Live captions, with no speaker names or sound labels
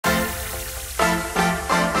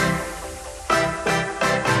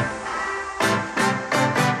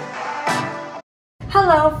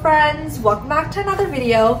Hello friends, welcome back to another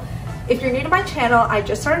video. If you're new to my channel, I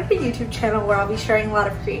just started a YouTube channel where I'll be sharing a lot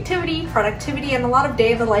of creativity, productivity, and a lot of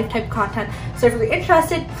day in the life type content. So if you're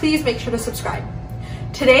interested, please make sure to subscribe.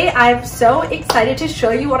 Today, I'm so excited to show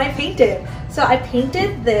you what I painted. So I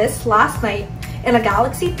painted this last night in a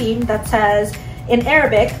galaxy theme that says, in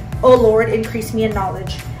Arabic, "Oh Lord, increase me in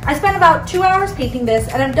knowledge." I spent about 2 hours painting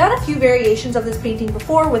this, and I've done a few variations of this painting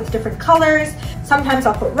before with different colors. Sometimes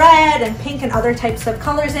I'll put red and pink and other types of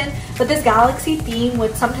colors in, but this galaxy theme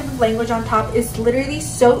with some type of language on top is literally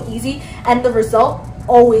so easy, and the result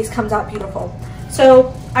always comes out beautiful.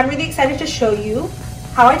 So I'm really excited to show you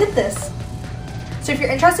how I did this. So if you're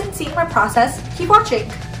interested in seeing my process, keep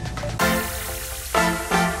watching.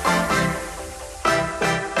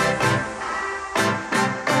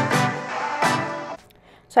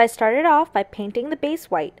 So I started off by painting the base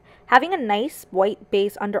white. Having a nice white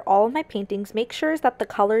base under all of my paintings makes sure that the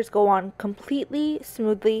colors go on completely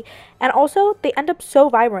smoothly, and also they end up so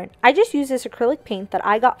vibrant. I just use this acrylic paint that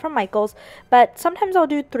I got from Michael's, but sometimes I'll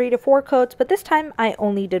do 3 to 4 coats, but this time I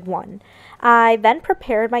only did 1. I then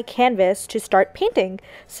prepared my canvas to start painting.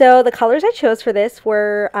 So the colors I chose for this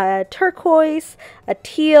were a turquoise, a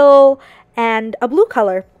teal, and a blue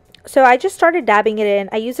color. So I just started dabbing it in.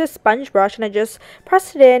 I used a sponge brush and I just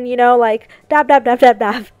pressed it in, you know, like dab, dab, dab, dab,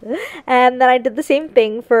 dab. And then I did the same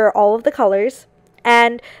thing for all of the colors.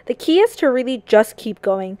 And the key is to really just keep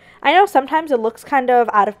going. I know sometimes it looks kind of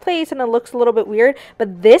out of place and it looks a little bit weird,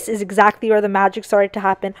 but this is exactly where the magic started to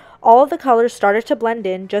happen. All of the colors started to blend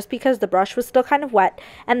in just because the brush was still kind of wet,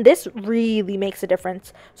 and this really makes a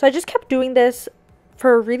difference. So I just kept doing this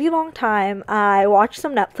for a really long time. I watched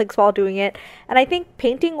some Netflix while doing it, and I think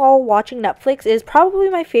painting while watching Netflix is probably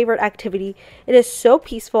my favorite activity. It is so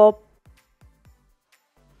peaceful,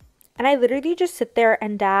 and I literally just sit there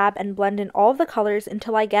and dab and blend in all of the colors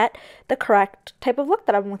until I get the correct type of look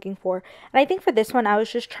that I'm looking for. And I think for this one, I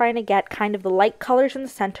was just trying to get kind of the light colors in the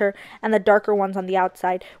center and the darker ones on the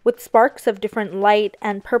outside, with sparks of different light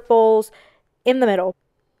and purples in the middle.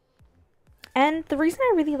 And the reason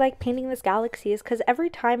I really like painting this galaxy is because every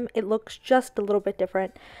time it looks just a little bit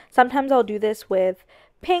different. Sometimes I'll do this with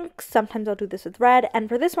pink, sometimes I'll do this with red, and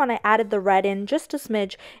for this one I added the red in just a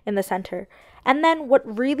smidge in the center. And then what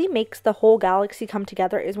really makes the whole galaxy come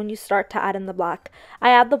together is when you start to add in the black.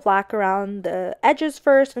 I add the black around the edges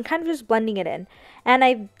first and kind of just blending it in. And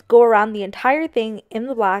I go around the entire thing in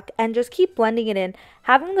the black and just keep blending it in.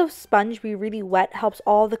 Having the sponge be really wet helps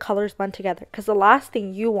all the colors blend together, because the last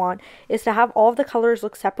thing you want is to have all of the colors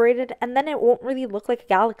look separated, and then it won't really look like a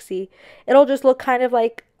galaxy. It'll just look kind of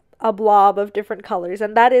like a blob of different colors,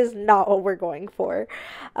 and that is not what we're going for.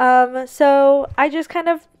 So I just kind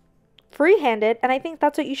of freehand it, and I think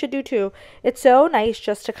that's what you should do too. It's so nice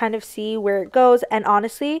just to kind of see where it goes, and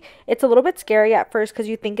honestly, it's a little bit scary at first because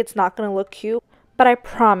you think it's not going to look cute, but I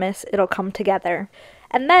promise it'll come together.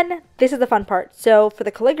 And then this is the fun part. So for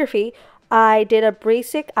the calligraphy, I did a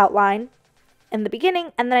basic outline in the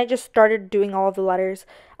beginning, and then I just started doing all of the letters.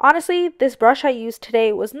 Honestly, this brush I used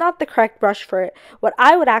today was not the correct brush for it. What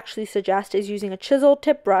I would actually suggest is using a chisel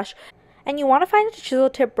tip brush, and you want to find a chisel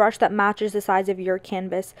tip brush that matches the size of your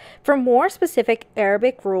canvas. For more specific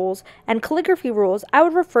Arabic rules and calligraphy rules, I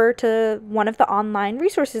would refer to one of the online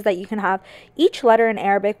resources that you can have. Each letter in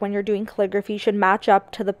Arabic when you're doing calligraphy should match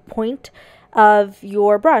up to the point of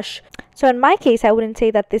your brush. So in my case, I wouldn't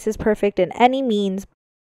say that this is perfect in any means,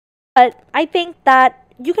 but I think that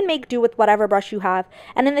you can make do with whatever brush you have.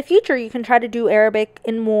 And in the future, you can try to do Arabic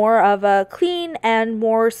in more of a clean and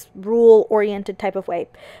more rule-oriented type of way.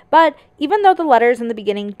 But even though the letters in the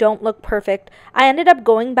beginning don't look perfect, I ended up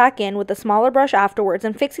going back in with a smaller brush afterwards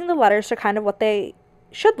and fixing the letters to kind of what they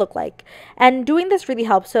should look like. And doing this really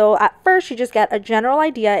helps. So at first you just get a general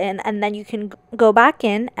idea in, and then you can go back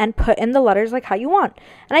in and put in the letters like how you want.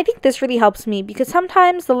 And I think this really helps me because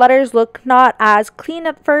sometimes the letters look not as clean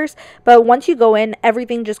at first, but once you go in,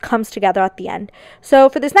 everything just comes together at the end. So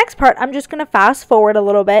for this next part, I'm just going to fast forward a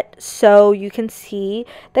little bit so you can see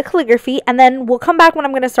the calligraphy, and then we'll come back when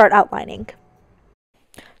I'm going to start outlining.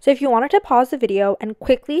 So if you wanted to pause the video and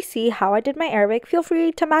quickly see how I did my Arabic, feel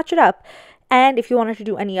free to match it up. And if you wanted to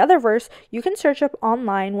do any other verse, you can search up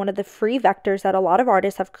online one of the free vectors that a lot of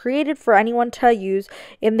artists have created for anyone to use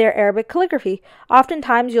in their Arabic calligraphy.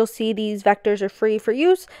 Oftentimes you'll see these vectors are free for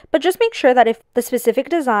use, but just make sure that if the specific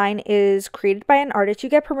design is created by an artist, you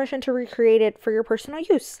get permission to recreate it for your personal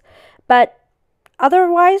use. But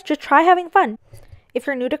otherwise, just try having fun. If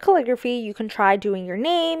you're new to calligraphy, you can try doing your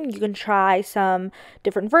name, you can try some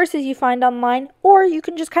different verses you find online, or you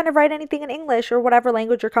can just kind of write anything in English or whatever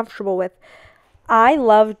language you're comfortable with. I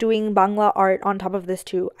love doing Bangla art on top of this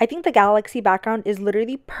too. I think the galaxy background is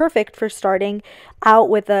literally perfect for starting out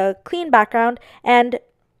with a clean background, and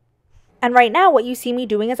right now what you see me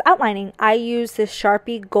doing is outlining. I use this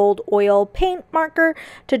Sharpie gold oil paint marker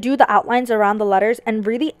to do the outlines around the letters, and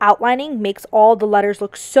really outlining makes all the letters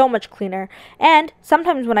look so much cleaner. And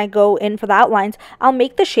sometimes when I go in for the outlines, I'll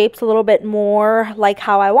make the shapes a little bit more like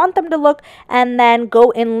how I want them to look, and then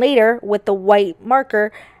go in later with the white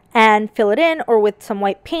marker and fill it in, or with some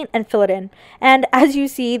white paint and fill it in. And as you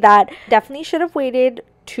see, that definitely should have waited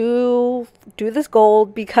to do this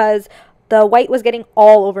gold because the white was getting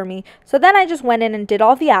all over me. So then I just went in and did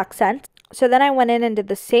all the accents. So then I went in and did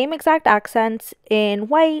the same exact accents in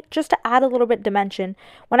white just to add a little bit dimension.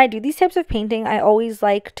 When I do these types of painting, I always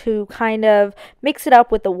like to kind of mix it up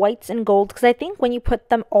with the whites and gold, because I think when you put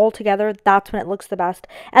them all together, that's when it looks the best.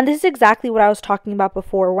 And this is exactly what I was talking about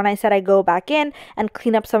before when I said I go back in and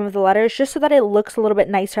clean up some of the letters just so that it looks a little bit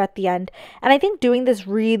nicer at the end. And I think doing this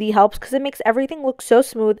really helps because it makes everything look so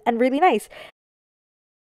smooth and really nice.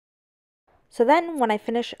 So then when I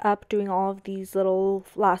finish up doing all of these little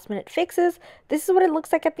last minute fixes, this is what it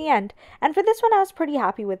looks like at the end. And for this one, I was pretty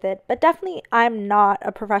happy with it, but definitely I'm not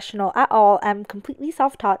a professional at all. I'm completely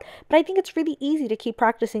self-taught, but I think it's really easy to keep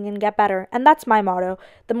practicing and get better. And that's my motto.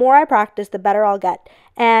 The more I practice, the better I'll get.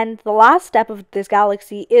 And the last step of this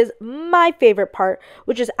galaxy is my favorite part,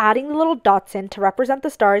 which is adding the little dots in to represent the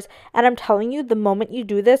stars. And I'm telling you, the moment you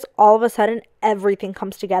do this, all of a sudden, everything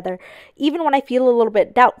comes together. Even when I feel a little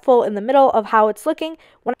bit doubtful in the middle of how it's looking,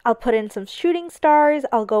 when I'll put in some shooting stars,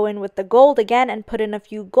 I'll go in with the gold again and put in a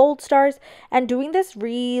few gold stars, and doing this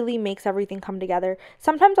really makes everything come together.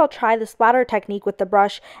 Sometimes I'll try the splatter technique with the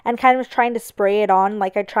brush and kind of trying to spray it on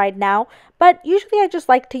like I tried now, but usually I just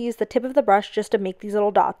like to use the tip of the brush just to make these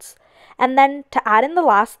little dots. And then to add in the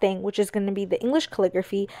last thing, which is going to be the English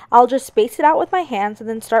calligraphy, I'll just space it out with my hands and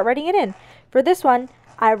then start writing it in. For this one,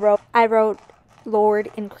 I wrote Lord,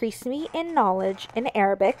 increase me in knowledge in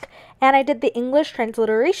Arabic, and I did the English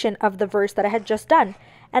transliteration of the verse that I had just done.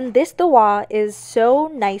 And this dua is so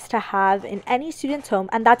nice to have in any student's home,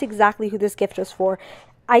 and that's exactly who this gift was for.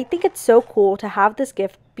 I think it's so cool to have this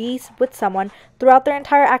gift be with someone throughout their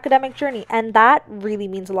entire academic journey, and that really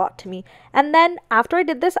means a lot to me. And then after I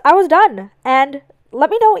did this, I was done. And let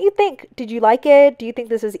me know what you think. Did you like it? Do you think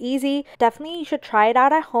this is easy? Definitely you should try it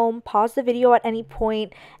out at home, pause the video at any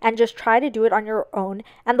point, and just try to do it on your own.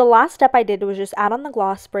 And the last step I did was just add on the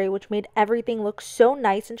gloss spray, which made everything look so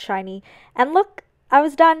nice and shiny. And look, I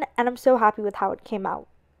was done, and I'm so happy with how it came out.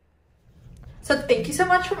 So thank you so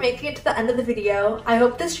much for making it to the end of the video. I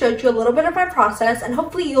hope this showed you a little bit of my process, and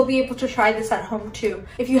hopefully you'll be able to try this at home too.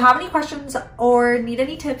 If you have any questions or need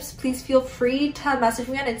any tips, please feel free to message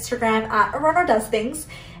me on Instagram at AronoDoesThings.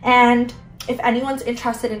 And if anyone's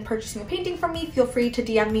interested in purchasing a painting from me, feel free to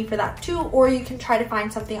DM me for that too, or you can try to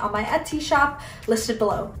find something on my Etsy shop listed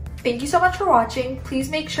below. Thank you so much for watching.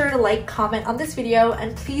 Please make sure to like, comment on this video,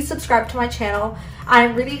 and please subscribe to my channel.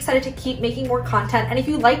 I'm really excited to keep making more content, and if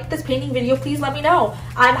you liked this painting video, please let me know.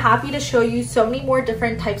 I'm happy to show you so many more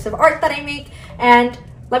different types of art that I make, and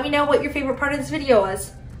let me know what your favorite part of this video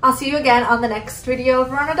was. I'll see you again on the next video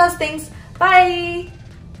of Rana Does Things. Bye!